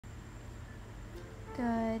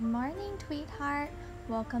Good morning, Tweetheart.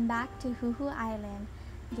 Welcome back to Hoo Island.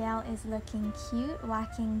 Gail is looking cute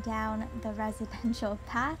walking down the residential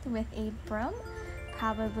path with a broom,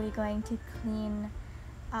 probably going to clean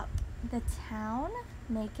up the town,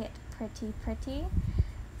 make it pretty.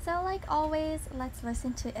 So like always, let's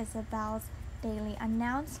listen to Isabel's daily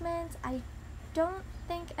announcements. I don't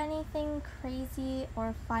think anything crazy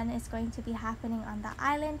or fun is going to be happening on the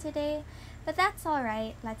island today, but that's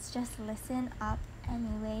alright. Let's just listen up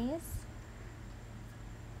anyways.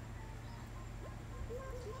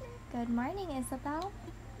 Good morning, Isabel.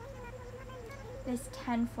 It's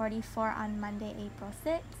 10:44 on Monday, April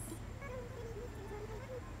 6th.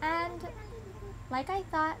 And like I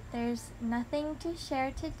thought, there's nothing to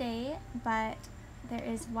share today, but there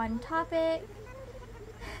is one topic.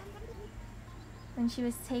 When she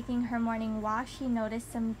was taking her morning walk, she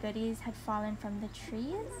noticed some goodies had fallen from the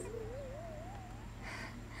trees.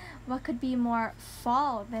 What could be more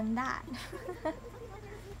fall than that?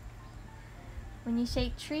 When you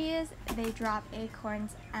shake trees, they drop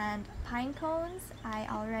acorns and pine cones. I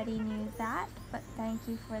already knew that, but thank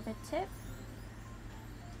you for the tip.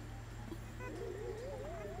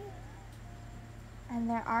 And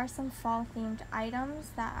there are some fall themed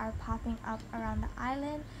items that are popping up around the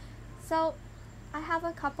island. So I have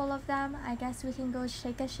a couple of them. I guess we can go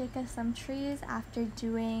shake some trees after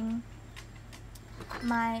doing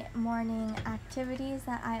my morning activities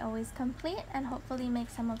that I always complete, and hopefully make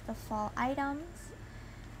some of the fall items.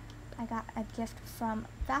 I got a gift from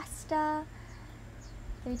Vesta.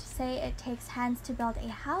 They say it takes hands to build a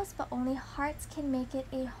house, but only hearts can make it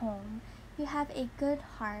a home. You have a good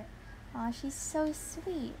heart. Aw, she's so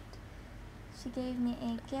sweet. She gave me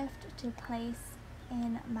a gift to place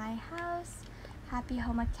in my house. Happy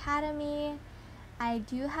Home Academy. I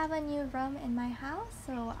do have a new room in my house,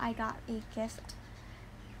 so I got a gift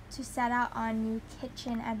to set out on new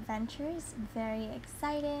kitchen adventures. Very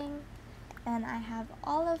exciting. Then I have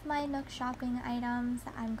all of my Nook shopping items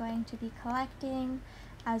that I'm going to be collecting,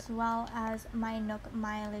 as well as my Nook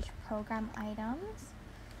mileage program items.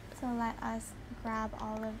 So let us grab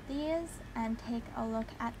all of these and take a look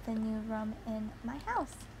at the new room in my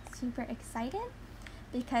house. Super excited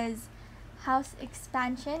because house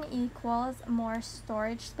expansion equals more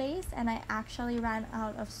storage space, and I actually ran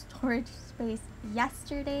out of storage space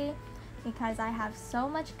yesterday because I have so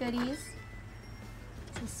much goodies.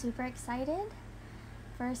 So super excited.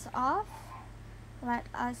 First off, let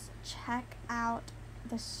us check out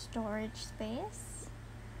the storage space.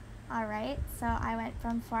 Alright, so I went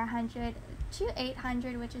from 400 to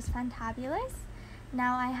 800, which is fantabulous.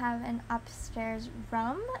 Now I have an upstairs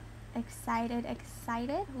room. Excited.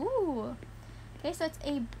 Ooh. Okay, so it's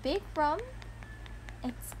a big room.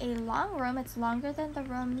 It's a long room. It's longer than the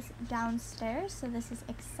rooms downstairs, so this is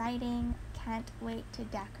exciting. Can't wait to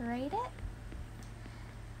decorate it.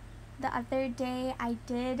 The other day I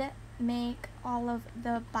did make all of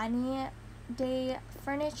the bunny day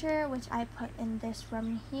furniture, which I put in this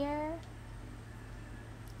room here.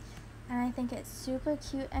 And I think it's super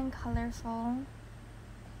cute and colorful.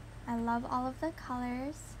 I love all of the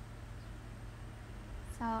colors.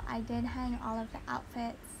 So I did hang all of the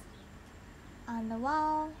outfits on the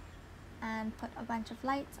wall and put a bunch of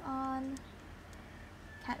lights on.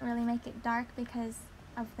 Can't really make it dark because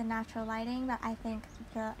of the natural lighting, but I think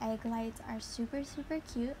the egg lights are super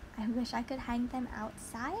cute. I wish I could hang them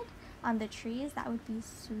outside on the trees. That would be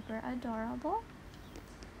super adorable.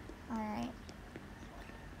 Alright.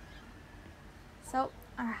 So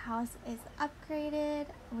our house is upgraded.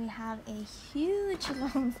 We have a huge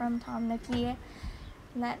loan from Tom Nookie.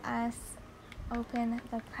 Let us open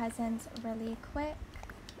the presents really quick.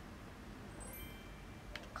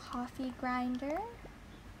 Coffee grinder.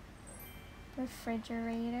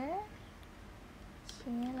 Refrigerator.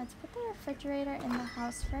 Okay, let's put the refrigerator in the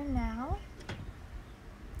house for now.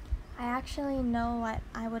 I actually know what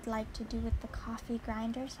I would like to do with the coffee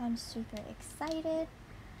grinder, so I'm super excited.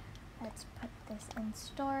 Let's put this in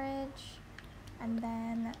storage. And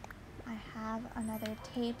then I have another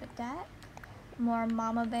tape deck. More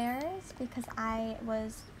mama bears because I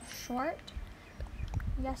was short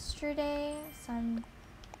yesterday. Some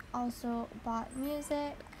also bought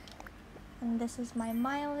music. And this is my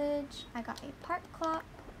mileage. I got a park clock,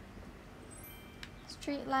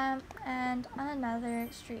 street lamp, and another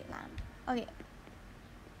street lamp. Okay.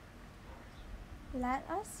 Let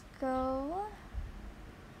us go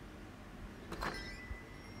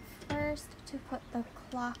first to put the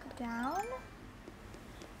clock down.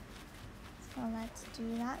 So let's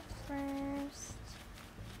do that first.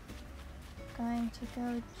 Going to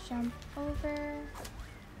go jump over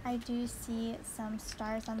I do see some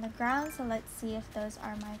stars on the ground, so let's see if those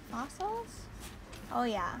are my fossils. Oh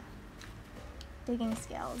yeah, digging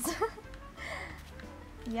skills.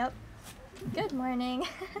 Yep, good morning.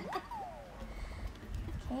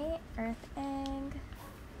 Okay, earth egg,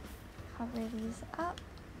 cover these up.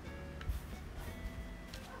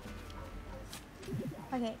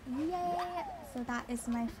 Okay, yay! So that is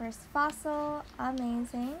my first fossil,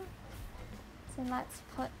 amazing. So let's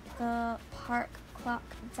put the park clock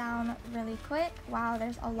down really quick. Wow,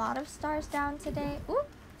 there's a lot of stars down today. Ooh,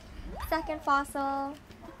 second fossil.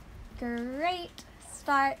 Great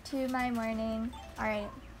start to my morning. All right,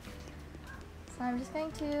 so I'm just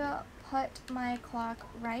going to put my clock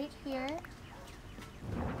right here.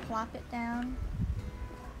 Plop it down.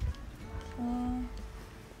 Okay.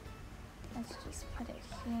 Let's just put it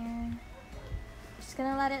here. Just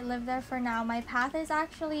gonna let it live there for now. My path is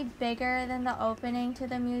actually bigger than the opening to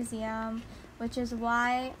the museum, which is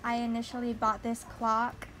why I initially bought this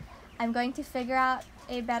clock. I'm going to figure out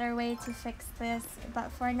a better way to fix this,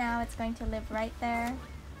 but for now it's going to live right there.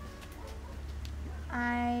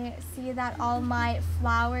 I see that all my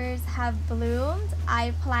flowers have bloomed.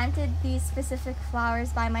 I planted these specific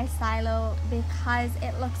flowers by my silo because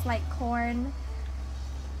it looks like corn.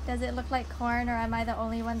 Does it look like corn, or am I the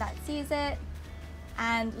only one that sees it?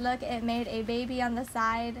 And look, it made a baby on the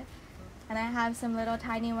side, and I have some little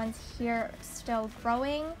tiny ones here still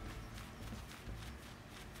growing.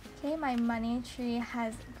 Okay, my money tree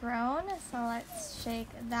has grown, so let's shake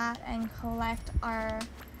that and collect our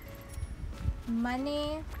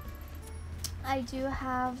money. I do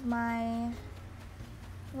have my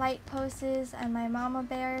light posts and my mama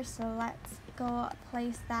bear, so let's go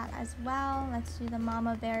place that as well. Let's do the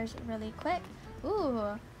mama bears really quick.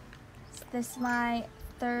 Ooh, is this my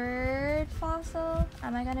third fossil?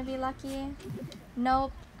 Am I gonna be lucky?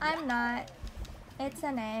 Nope, I'm not. It's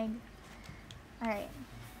an egg. All right,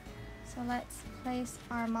 so let's place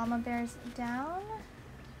our mama bears down.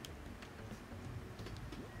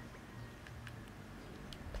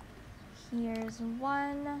 Here's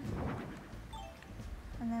one,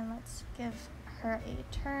 and then let's give her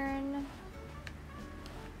a turn.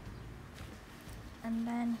 And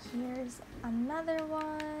then here's another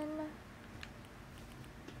one.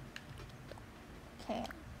 Okay,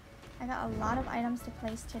 I got a lot of items to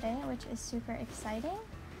place today, which is super exciting.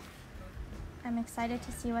 I'm excited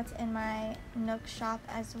to see what's in my Nook shop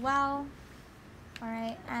as well. All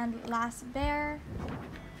right, and last bear,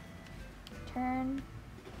 turn.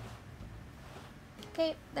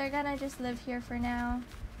 Okay, they're gonna just live here for now.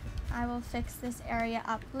 I will fix this area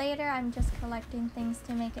up later. I'm just collecting things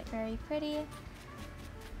to make it very pretty.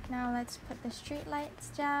 Now let's put the street lights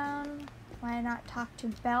down. Why not talk to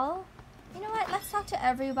Belle? You know what? Let's talk to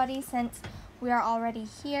everybody since we are already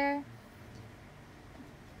here.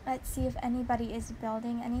 Let's see if anybody is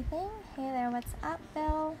building anything. Hey there, what's up,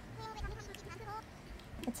 Belle?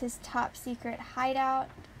 It's his top secret hideout.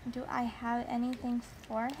 Do I have anything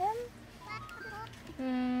for him?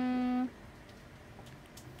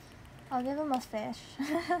 I'll give him a fish.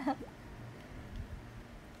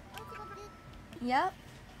 Yep.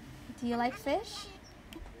 Do you like fish?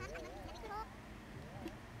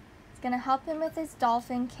 It's gonna help him with his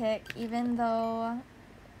dolphin kick, even though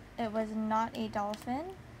it was not a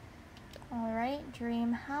dolphin. Alright,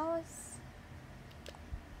 dream house.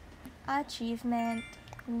 Achievement.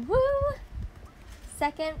 Woo!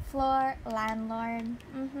 Second floor landlord.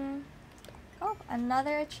 Oh,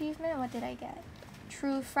 another achievement. What did I get?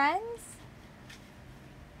 True friends.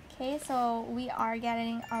 Okay, so we are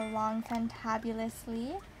getting along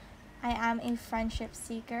fantabulously. I am a friendship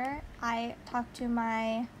seeker. I talk to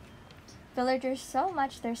my villagers so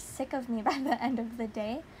much they're sick of me by the end of the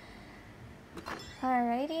day.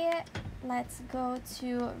 Alrighty, let's go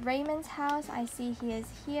to Raymond's house. I see he is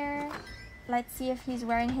here. Let's see if he's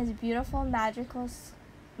wearing his beautiful magical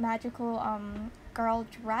girl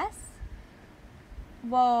dress.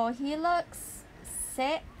 Whoa, he looks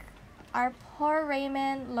sick. Our poor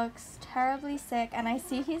Raymond looks terribly sick, and I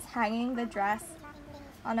see he's hanging the dress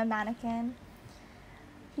on a mannequin.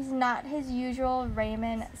 He's not his usual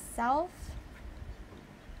Raymond self.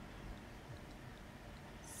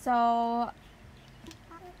 So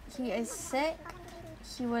he is sick.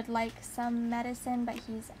 He would like some medicine, but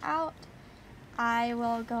he's out. I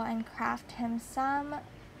will go and craft him some.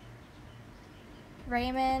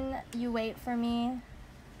 Raymond, you wait for me.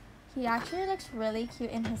 He actually looks really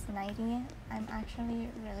cute in his nightie. I'm actually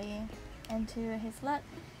really into his look.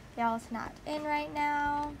 Yale's not in right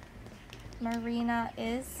now. Marina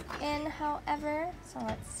is in, however, so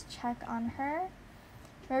let's check on her.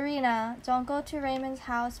 Marina, don't go to Raymond's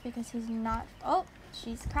house because he's not... Oh,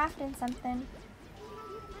 she's crafting something.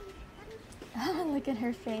 Look at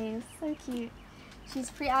her face, so cute. She's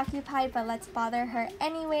preoccupied, but let's bother her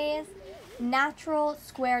anyways. Natural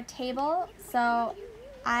square table. So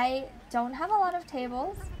I don't have a lot of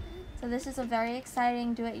tables, so this is a very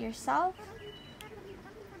exciting do-it-yourself.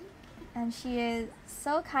 And she is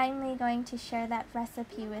so kindly going to share that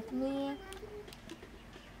recipe with me.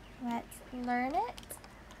 Let's learn it.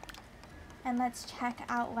 And let's check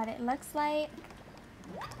out what it looks like.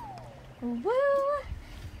 Woo!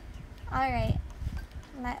 Alright,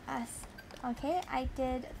 let us, okay, I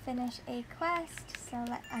did finish a quest, so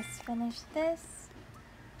let us finish this.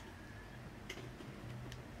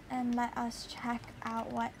 And let us check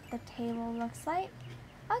out what the table looks like.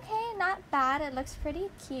 Okay, not bad, it looks pretty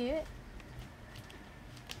cute.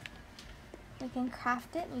 We can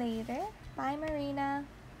craft it later. Bye, Marina.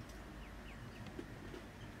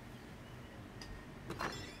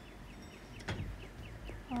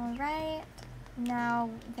 Alright, now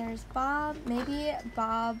there's Bob. Maybe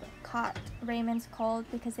Bob caught Raymond's cold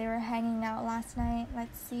because they were hanging out last night.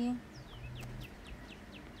 Let's see.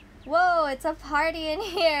 Whoa, it's a party in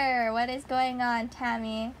here. What is going on,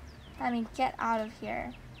 Tammy? Tammy, get out of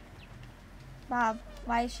here. Bob,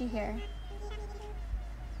 why is she here?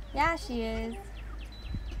 Yeah, she is.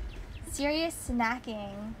 Serious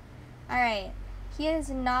snacking. Alright, he is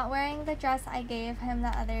not wearing the dress I gave him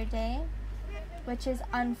the other day, which is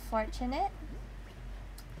unfortunate.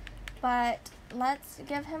 But let's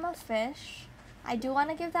give him a fish. I do want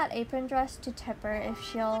to give that apron dress to Tipper if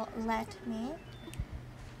she'll let me.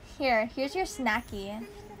 Here's your snacky.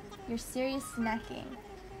 Your serious snacking.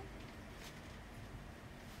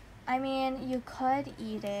 I mean, you could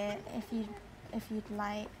eat it if you'd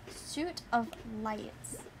like. Suit of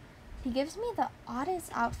lights. He gives me the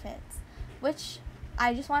oddest outfits, which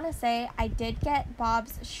I just want to say I did get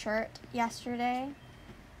Bob's shirt yesterday,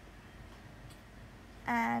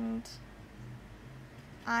 and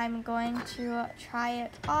I'm going to try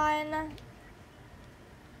it on.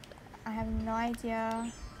 I have no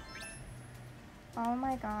idea. Oh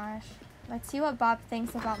my gosh. Let's see what Bob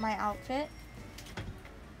thinks about my outfit,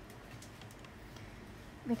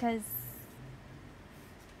 because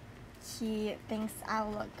he thinks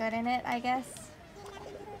I'll look good in it, I guess.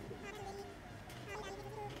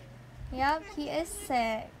 Yep, he is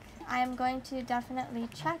sick. I'm going to definitely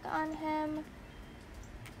check on him.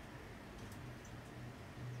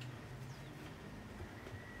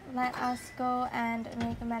 Let us go and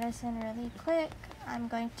make a medicine really quick. I'm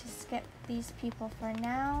going to skip these people for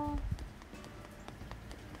now.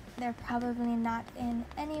 They're probably not in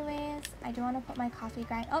anyways. I do want to put my coffee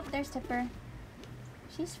grind. Oh, there's Tipper.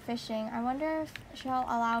 She's fishing. I wonder if she'll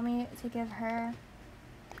allow me to give her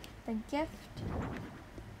the gift.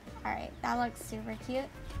 Alright, that looks super cute.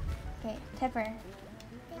 Okay, Tipper.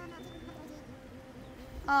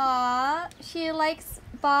 Aww, she likes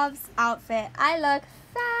Bob's outfit. I look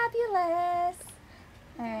fabulous.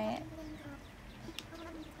 Alright.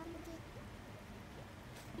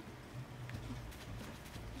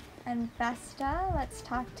 And Vesta, let's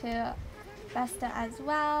talk to Vesta as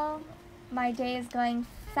well. My day is going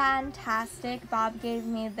fantastic. Bob gave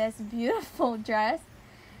me this beautiful dress.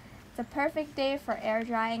 It's a perfect day for air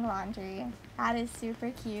drying laundry. That is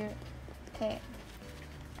super cute. Okay,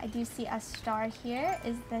 I do see a star here.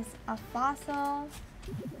 Is this a fossil?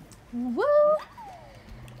 Woo!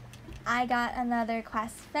 I got another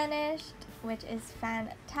quest finished, which is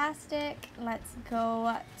fantastic. Let's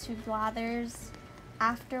go to Blathers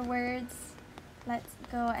afterwards. Let's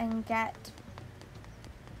go and get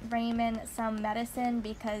Raymond some medicine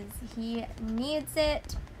because he needs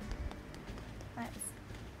it. Let's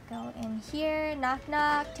go in here. Knock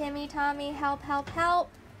knock. Timmy, Tommy, help, help, help.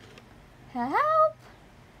 Help.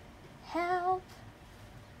 Help.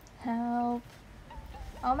 Help.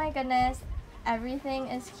 Oh my goodness. Everything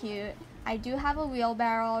is cute. I do have a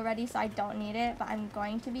wheelbarrow already, so I don't need it, but I'm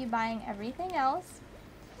going to be buying everything else.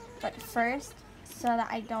 But first, so that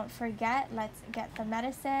I don't forget, let's get the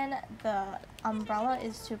medicine. The umbrella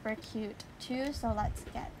is super cute too, so let's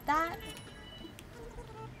get that.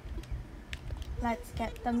 Let's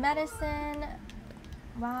get the medicine.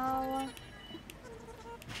 Wow.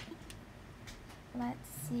 Let's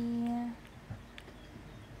see.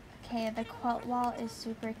 Okay, the quilt wall is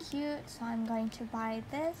super cute, so I'm going to buy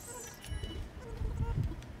this.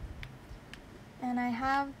 And I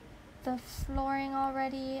have the flooring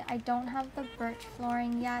already. I don't have the birch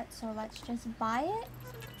flooring yet, so let's just buy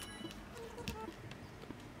it.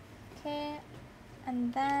 Okay,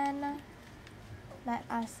 and then let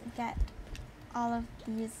us get all of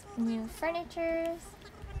these new furnitures.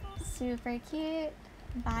 Super cute.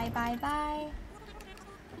 Bye, bye, bye.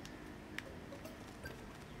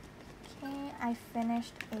 I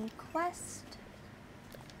finished a quest.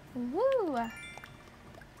 Woo!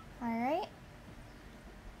 Alright.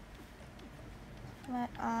 Let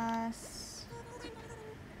us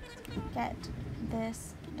get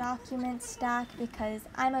this document stack because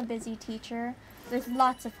I'm a busy teacher. There's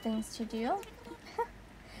lots of things to do.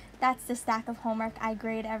 That's the stack of homework I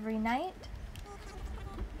grade every night.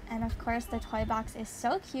 And of course the toy box is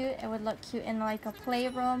so cute. It would look cute in like a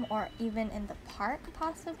playroom or even in the park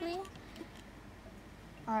possibly.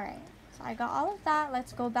 Alright, so I got all of that.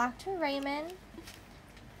 Let's go back to Raymond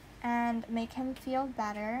and make him feel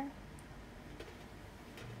better.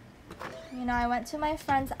 You know, I went to my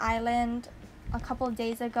friend's island a couple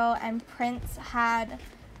days ago and Prince had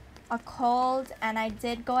a cold and I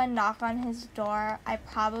did go and knock on his door. I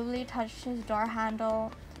probably touched his door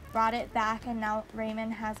handle, brought it back, and now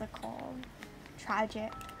Raymond has a cold.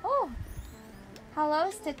 Tragic. Oh, hello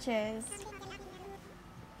Stitches.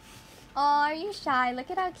 Oh, are you shy? Look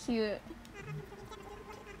at how cute.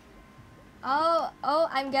 Oh,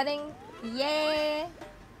 I'm getting, yay.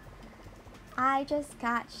 I just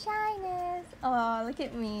got shyness. Oh, look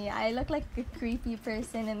at me. I look like a creepy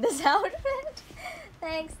person in this outfit.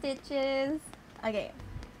 Thanks, Stitches. Okay.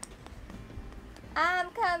 I'm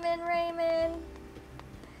coming, Raymond.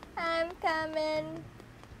 I'm coming.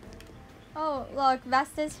 Oh, look,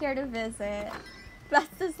 Vesta's here to visit.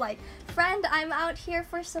 Vesta's like, friend, I'm out here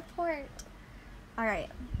for support. Alright.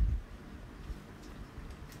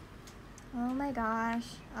 Oh my gosh.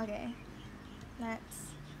 Okay.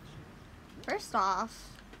 First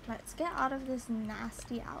off, let's get out of this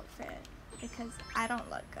nasty outfit because I don't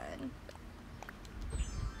look good.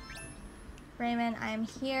 Raymond, I am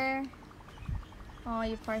here. Oh,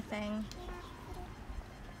 you poor thing.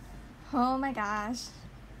 Oh my gosh.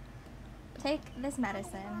 Take this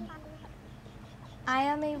medicine. I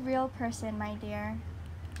am a real person, my dear.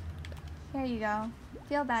 Here you go.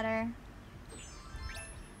 Feel better.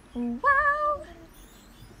 Wow!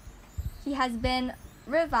 He has been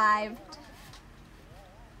revived.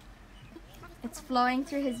 It's flowing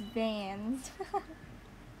through his veins.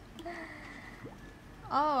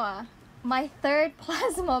 Oh, my third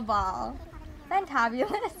plasma ball.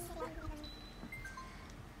 Fantabulous.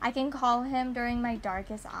 I can call him during my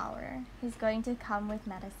darkest hour. He's going to come with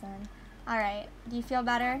medicine. Alright, do you feel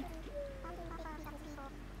better?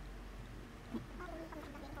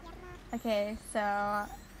 Okay, so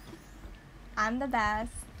I'm the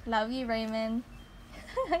best. Love you, Raymond.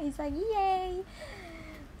 He's like, yay!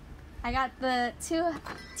 I got the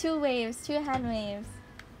two waves, 2 hand waves.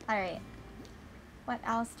 Alright. What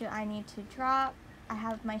else do I need to drop? I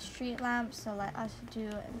have my street lamp, so let us do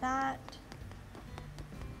that.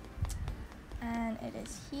 And it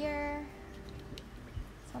is here.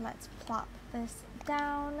 So let's plop this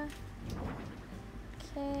down.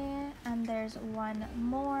 Okay, and there's one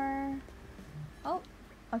more. Oh,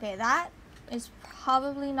 okay, that is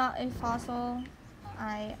probably not a fossil,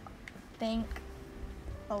 I think.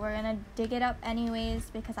 But we're gonna dig it up anyways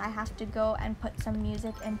because I have to go and put some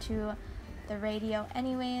music into the radio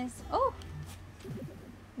anyways. Oh!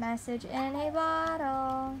 Message in a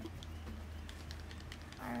bottle.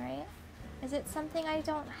 Alright. Is it something I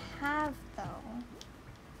don't have though?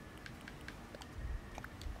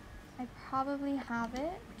 I probably have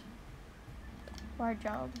it.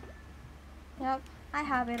 Wardrobe. Yep, I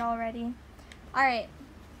have it already. Alright.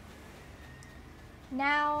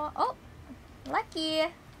 Now, oh! Lucky!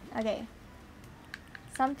 Okay.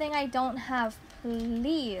 Something I don't have,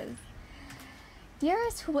 please.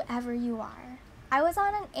 Dearest whoever you are, I was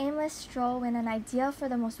on an aimless stroll when an idea for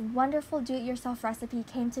the most wonderful do-it-yourself recipe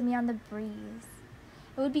came to me on the breeze.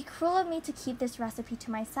 It would be cruel of me to keep this recipe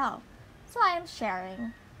to myself, so I am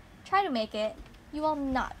sharing. Try to make it. You will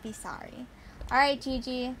not be sorry. Alright,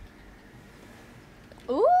 Gigi.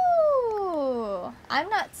 Ooh! I'm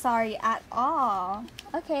not sorry at all.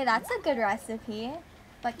 Okay, that's a good recipe.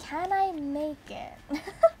 But can I make it?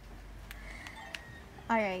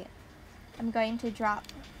 Alright. I'm going to drop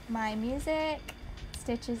my music.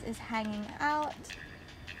 Stitches is hanging out.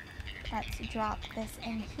 Let's drop this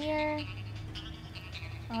in here.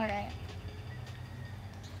 Alright.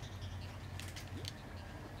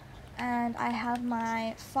 And I have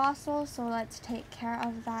my fossil, so let's take care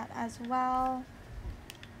of that as well.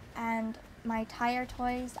 And my tire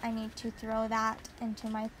toys, I need to throw that into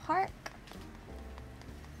my park.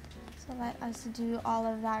 So let us do all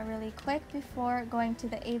of that really quick before going to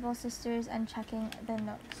the Able Sisters and checking the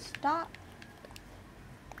Nook stop.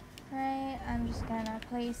 Right, I'm just gonna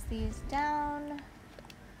place these down.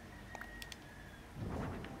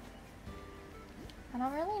 I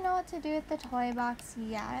don't really know what to do with the toy box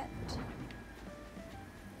yet.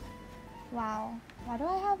 Wow, why do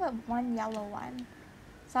I have one yellow one?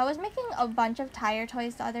 So I was making a bunch of tire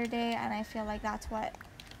toys the other day, and I feel like that's what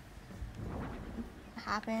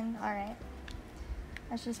happened. Alright,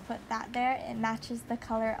 let's just put that there. It matches the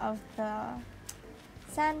color of the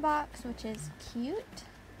sandbox, which is cute.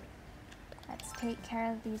 Let's take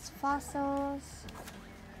care of these fossils.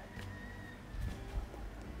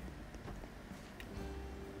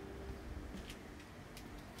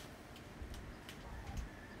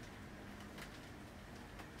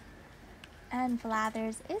 And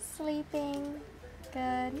Blathers is sleeping.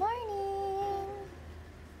 Good morning!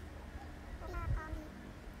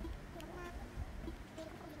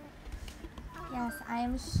 Yes, I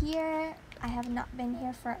am here. I have not been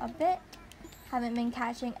here for a bit. Haven't been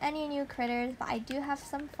catching any new critters, but I do have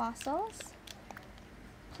some fossils.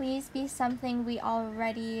 Please be something we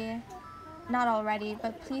already... Not already,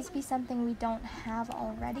 but please be something we don't have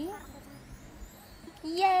already.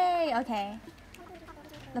 Yay! Okay.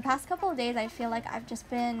 The past couple of days I feel like I've just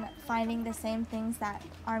been finding the same things that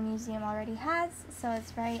our museum already has, so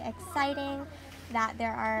it's very exciting that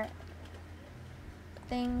there are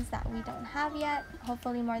things that we don't have yet,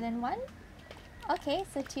 hopefully more than one. Okay,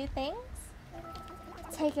 so 2 things.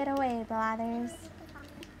 Take it away, Blathers.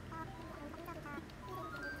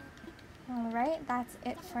 Alright, that's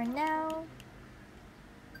it for now.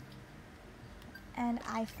 And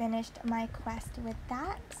I finished my quest with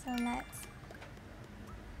that, so let's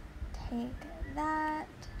take that.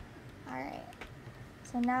 Alright,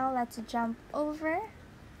 so now let's jump over.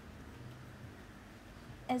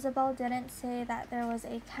 Isabel didn't say that there was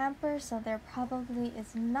a camper, so there probably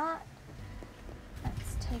is not.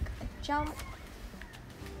 Let's take a jump.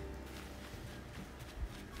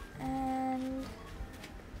 And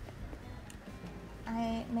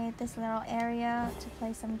I made this little area to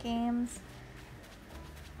play some games.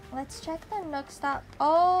 Let's check the Nook stop.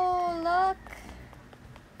 Oh, look!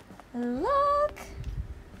 Look!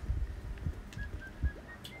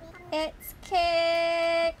 It's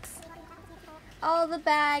Kicks! All the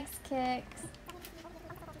bags, Kicks.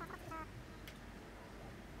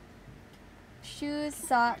 Shoes,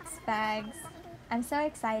 socks, bags. I'm so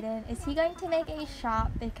excited. Is he going to make a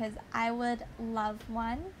shop? Because I would love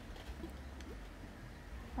one.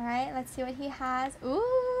 Alright, let's see what he has.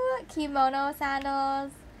 Ooh, kimono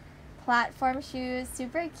sandals. Platform shoes,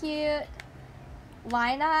 super cute.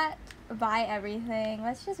 Why not buy everything?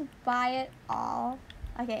 Let's just buy it all.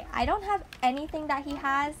 Okay, I don't have anything that he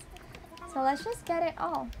has, so let's just get it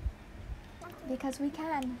all. Because we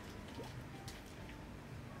can.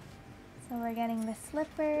 So we're getting the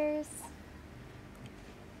slippers.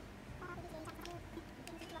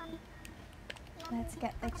 Let's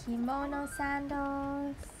get the kimono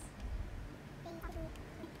sandals.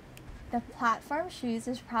 The platform shoes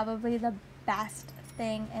is probably the best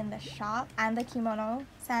thing in the shop, and the kimono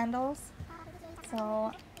sandals.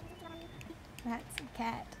 So let's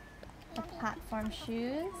get the platform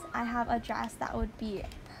shoes. I have a dress that would be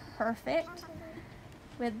perfect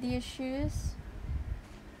with these shoes.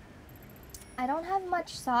 I don't have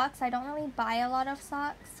much socks. I don't really buy a lot of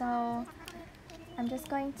socks, so I'm just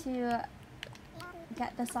going to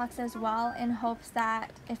get the socks as well in hopes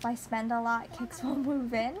that if I spend a lot, Kicks will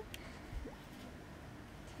move in.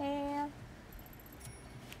 Okay.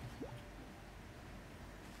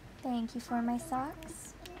 Thank you for my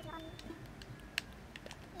socks.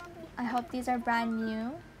 I hope these are brand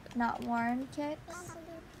new, not worn, Kicks.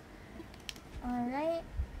 Alright.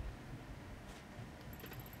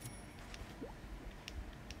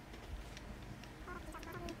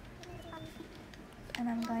 And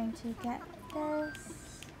I'm going to get this.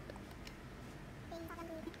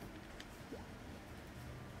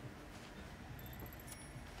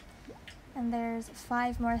 And there's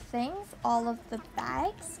 5 more things, all of the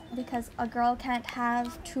bags, because a girl can't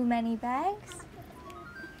have too many bags.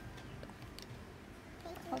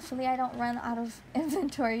 Hopefully I don't run out of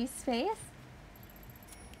inventory space.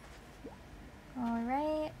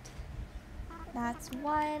 Alright, that's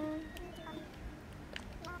 1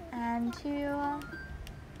 and 2.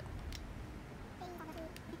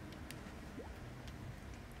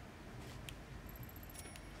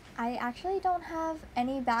 I actually don't have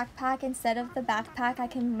any backpack. Instead of the backpack I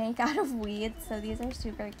can make out of weeds, so these are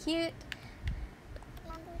super cute.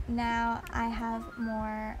 Now I have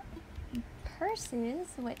more purses,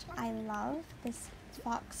 which I love. This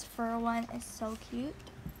fox fur one is so cute.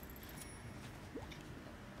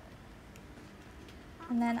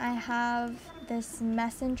 And then I have this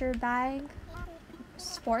messenger bag,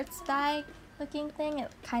 sports bag looking thing.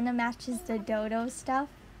 It kind of matches the dodo stuff.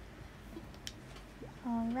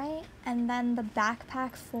 Alright, and then the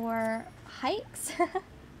backpack for hikes.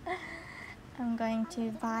 I'm going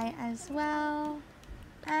to buy as well.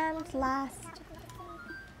 And last.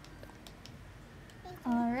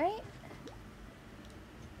 Alright.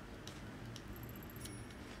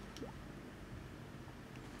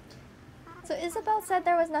 So Isabel said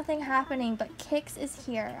there was nothing happening, but Kix is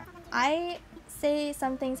here. I say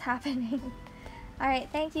something's happening. Alright,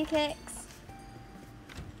 thank you, Kix.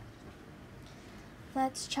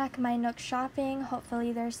 Let's check my Nook shopping.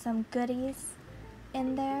 Hopefully there's some goodies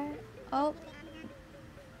in there. Oh,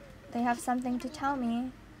 they have something to tell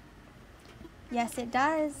me. Yes, it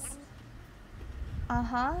does.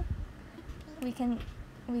 Uh-huh. We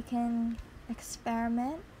can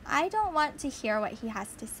experiment. I don't want to hear what he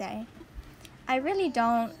has to say. I really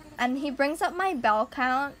don't. And he brings up my bell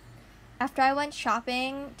count after I went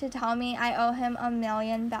shopping to tell me I owe him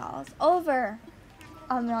 1,000,000 bells. Over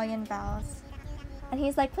 1,000,000 bells. And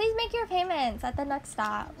he's like, please make your payments at the Nook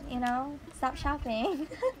stop, you know? Stop shopping.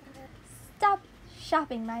 Stop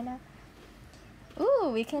shopping, Mina. Ooh,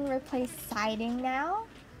 we can replace siding now.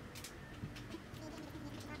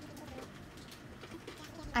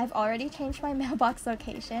 I've already changed my mailbox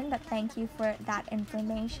location, but thank you for that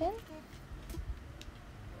information.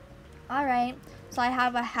 Alright, so I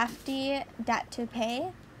have a hefty debt to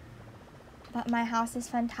pay, but my house is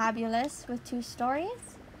fantabulous with 2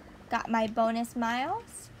 stories. Got my bonus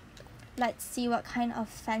miles. Let's see what kind of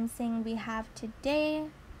fencing we have today.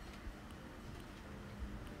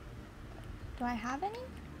 Do I have any?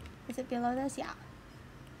 Is it below this? Yeah.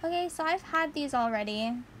 Okay, so I've had these already.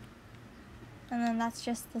 And then that's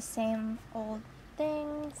just the same old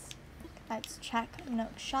things. Let's check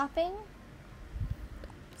Nook shopping.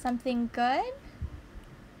 Something good.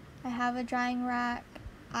 I have a drying rack.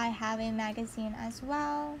 I have a magazine as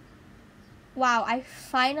well. Wow, I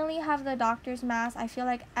finally have the doctor's mask. I feel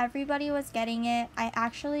like everybody was getting it. I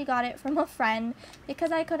actually got it from a friend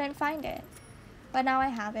because I couldn't find it. But now I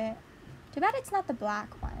have it. Too bad it's not the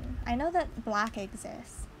black one. I know that black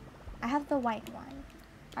exists. I have the white one.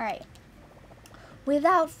 Alright.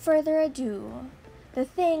 Without further ado, the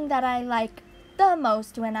thing that I like the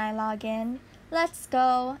most when I log in, let's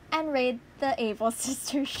go and raid the Able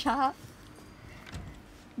Sister shop.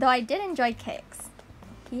 Though I did enjoy Kix.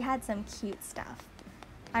 He had some cute stuff.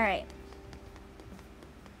 Alright.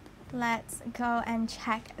 Let's go and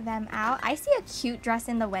check them out. I see a cute dress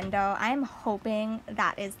in the window. I'm hoping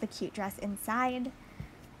that is the cute dress inside.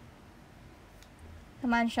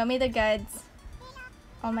 Come on, show me the goods.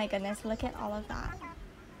 Oh my goodness, look at all of that.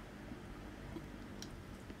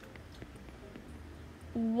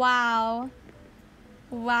 Wow.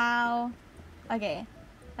 Wow. Okay,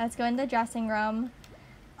 let's go in the dressing room.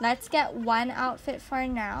 Let's get one outfit for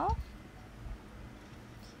now.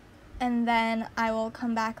 And then I will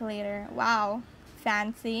come back later. Wow,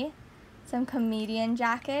 fancy. Some comedian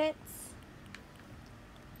jackets.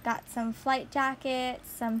 Got some flight jackets,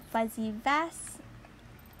 some fuzzy vests.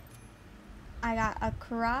 I got a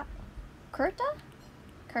kurta.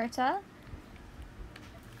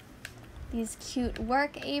 These cute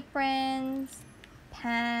work aprons,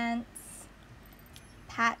 pants,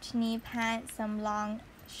 patch knee pants, some long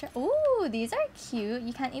shirt. Ooh, these are cute.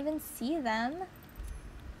 You can't even see them.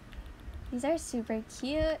 These are super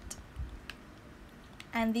cute.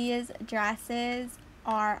 And these dresses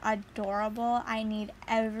are adorable. I need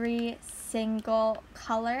every single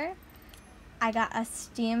color. I got a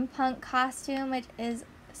steampunk costume, which is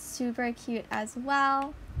super cute as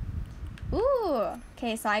well. Ooh,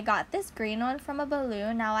 okay, so I got this green one from a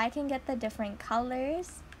balloon. Now I can get the different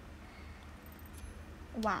colors.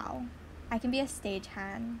 Wow, I can be a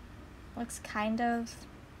stagehand. Looks kind of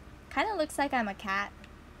looks like I'm a cat.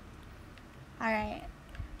 Alright,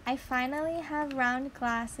 I finally have round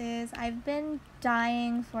glasses. I've been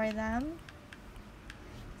dying for them.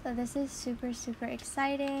 So this is super, super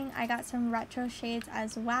exciting. I got some retro shades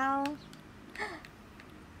as well.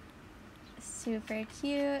 Super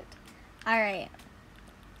cute. Alright,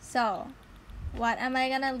 so what am I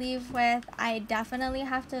gonna leave with? I definitely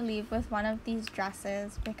have to leave with one of these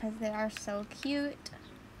dresses because they are so cute.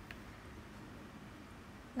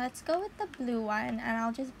 Let's go with the blue one, and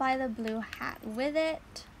I'll just buy the blue hat with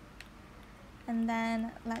it. And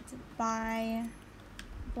then let's buy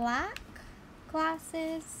black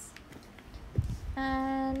glasses.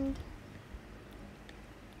 And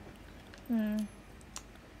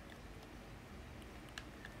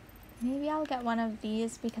maybe I'll get one of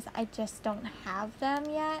these because I just don't have them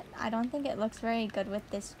yet. I don't think it looks very good with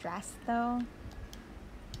this dress though.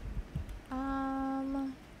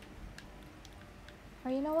 Or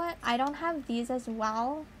you know what? I don't have these as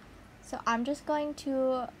well. So I'm just going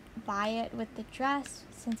to buy it with the dress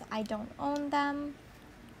since I don't own them.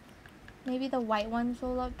 Maybe the white ones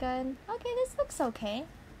will look good. Okay, this looks okay.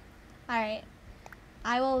 Alright,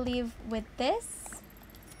 I will leave with this.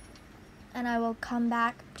 And I will come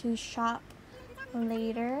back to shop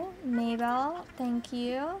later. Mabel, thank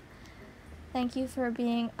you. Thank you for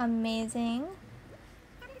being amazing.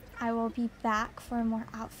 I will be back for more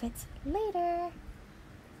outfits later.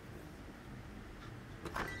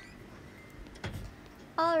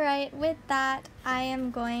 Alright, with that, I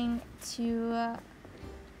am going to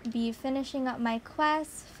be finishing up my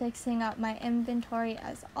quests, fixing up my inventory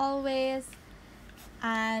as always,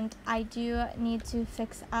 and I do need to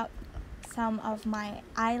fix up some of my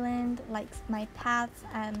island, like my paths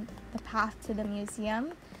and the path to the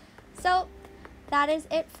museum. So that is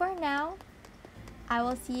it for now. I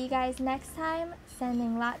will see you guys next time,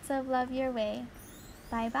 sending lots of love your way.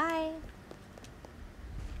 Bye bye.